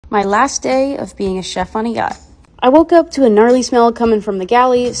My last day of being a chef on a yacht. I woke up to a gnarly smell coming from the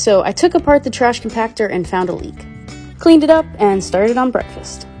galley, so I took apart the trash compactor and found a leak. Cleaned it up and started on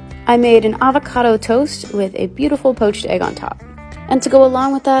breakfast. I made an avocado toast with a beautiful poached egg on top. And to go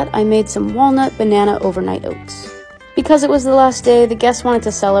along with that, I made some walnut banana overnight oats. Because it was the last day, the guests wanted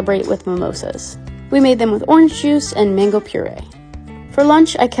to celebrate with mimosas. We made them with orange juice and mango puree. For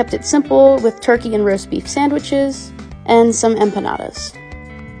lunch, I kept it simple with turkey and roast beef sandwiches and some empanadas.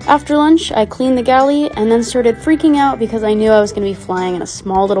 After lunch, I cleaned the galley and then started freaking out because I knew I was going to be flying in a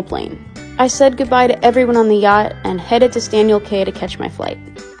small little plane. I said goodbye to everyone on the yacht and headed to Staniel Cay to catch my flight.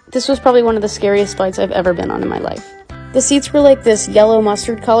 This was probably one of the scariest flights I've ever been on in my life. The seats were like this yellow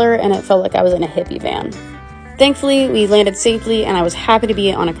mustard color and it felt like I was in a hippie van. Thankfully, we landed safely and I was happy to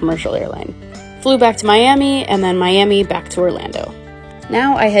be on a commercial airline. Flew back to Miami and then Miami back to Orlando.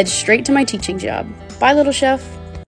 Now I head straight to my teaching job. Bye, little chef.